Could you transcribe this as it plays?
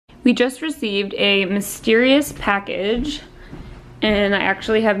We just received a mysterious package, and I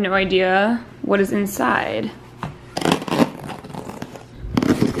actually have no idea what is inside.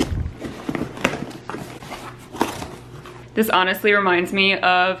 This honestly reminds me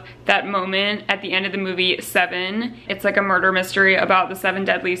of that moment at the end of the movie Seven. It's like a murder mystery about the 7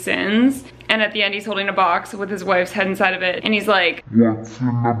 deadly sins. And at the end he's holding a box with his wife's head inside of it. And he's like, "What's in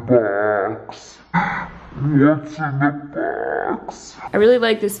the box? What's in the box?" I really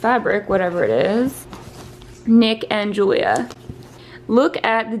like this fabric, whatever it is. Nick and Julia. Look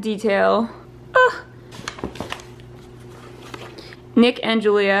at the detail. Oh. Nick and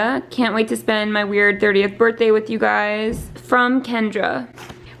Julia, can't wait to spend my weird 30th birthday with you guys. From Kendra.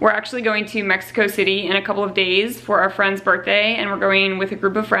 We're actually going to Mexico City in a couple of days for our friend's birthday, and we're going with a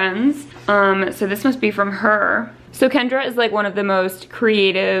group of friends. So this must be from her. So Kendra is like one of the most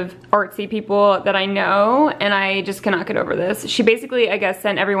creative, artsy people that I know, and I just cannot get over this. She basically, I guess,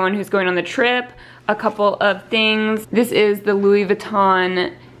 sent everyone who's going on the trip a couple of things. This is the Louis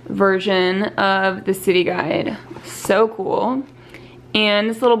Vuitton version of the city guide. So cool. And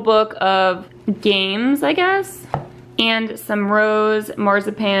this little book of games, I guess, and some rose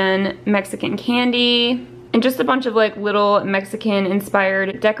marzipan Mexican candy, and just a bunch of like little Mexican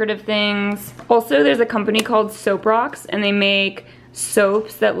inspired decorative things. Also, there's a company called Soaprocks, and they make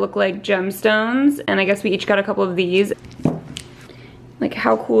soaps that look like gemstones, and I guess we each got a couple of these. Like,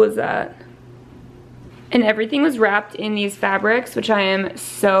 how cool is that? And everything was wrapped in these fabrics, which I am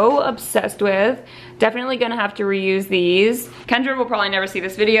so obsessed with. Definitely gonna have to reuse these. Kendra will probably never see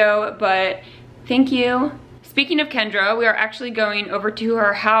this video, but thank you. Speaking of Kendra, we are actually going over to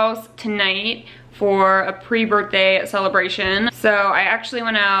her house tonight for a pre-birthday celebration. So I actually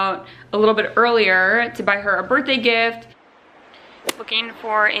went out a little bit earlier to buy her a birthday gift. Looking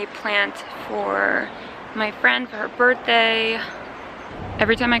for a plant for my friend for her birthday.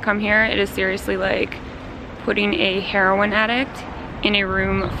 Every time I come here, it is seriously like putting a heroin addict in a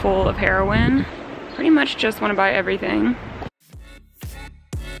room full of heroin. Pretty much just want to buy everything.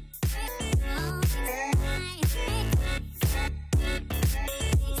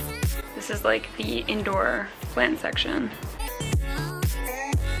 This is like the indoor plant section.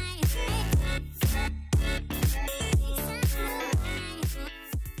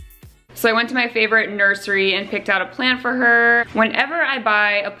 So I went to my favorite nursery and picked out a plant for her. Whenever I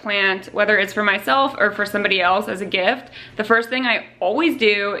buy a plant, whether it's for myself or for somebody else as a gift, the first thing I always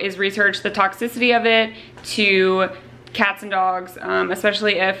do is research the toxicity of it to cats and dogs,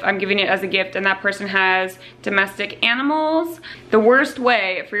 especially if I'm giving it as a gift and that person has domestic animals. The worst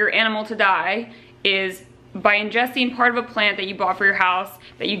way for your animal to die is by ingesting part of a plant that you bought for your house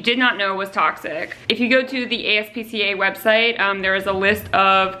that you did not know was toxic. If you go to the ASPCA website, there is a list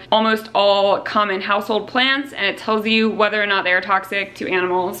of almost all common household plants, and it tells you whether or not they are toxic to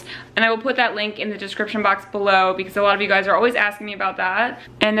animals. And I will put that link in the description box below because a lot of you guys are always asking me about that.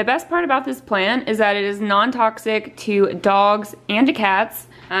 And the best part about this plant is that it is non-toxic to dogs and to cats,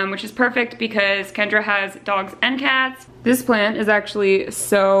 which is perfect because Kendra has dogs and cats. This plant is actually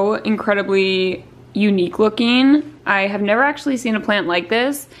so incredibly unique looking. I have never actually seen a plant like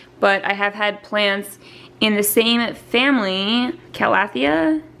this, but I have had plants in the same family,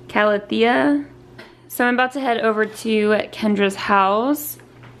 Calathea. So I'm about to head over to Kendra's house,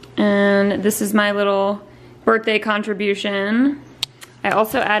 and this is my little birthday contribution. I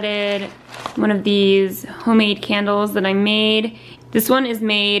also added one of these homemade candles that I made. This one is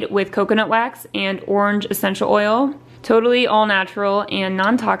made with coconut wax and orange essential oil. Totally all natural and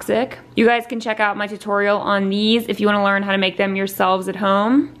non-toxic. You guys can check out my tutorial on these if you want to learn how to make them yourselves at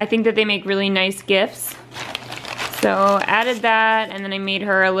home. I think that they make really nice gifts. So added that, and then I made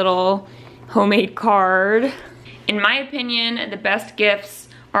her a little homemade card. In my opinion, the best gifts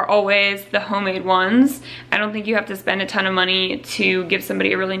are always the homemade ones. I don't think you have to spend a ton of money to give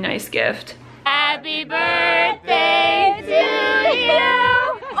somebody a really nice gift. Happy birthday to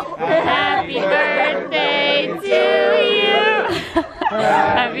you! Happy birthday to you!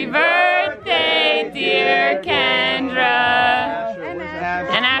 Happy birthday, dear Kendra!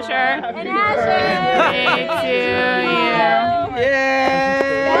 And Asher! And Asher! Birthday to you! Yay!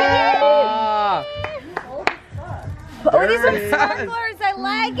 Oh, these are sparklers! I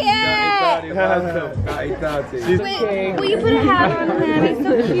like it! Wait, will you put a hat on him? He's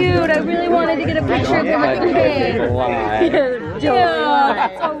so cute. I really wanted to get a picture of him with the cake. Yeah,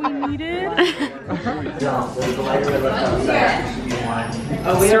 that's all we needed.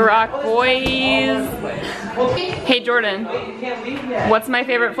 Ciroc boys. Hey Jordan, what's my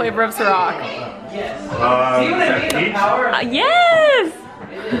favorite flavor of Ciroc? Yes!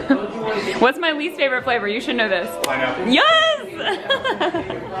 What's my least favorite flavor? You should know this. Pineapple. Yes!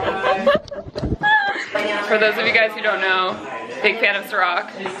 For those of you guys who don't know, big fan of Ciroc.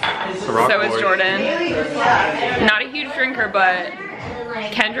 So is Jordan. Not a huge drinker, but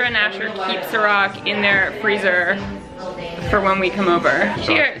Kendra and Asher keep Ciroc in their freezer for when we come over.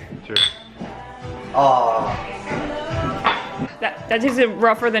 Cheers. Cheers. That tasted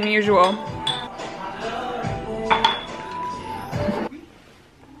rougher than usual.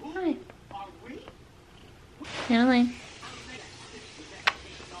 Hi. Hannah-Lee.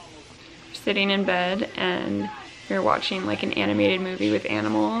 Sitting in bed and you're watching like an animated movie with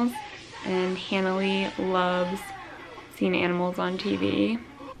animals, and Hannah-Lee loves seeing animals on TV.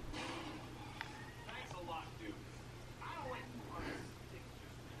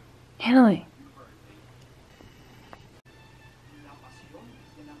 Hannah-Lee.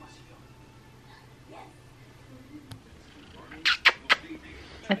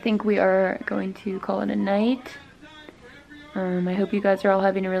 I think we are going to call it a night. I hope you guys are all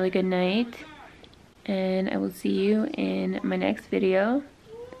having a really good night, and I will see you in my next video,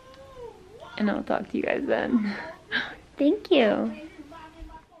 and I'll talk to you guys then. Thank you.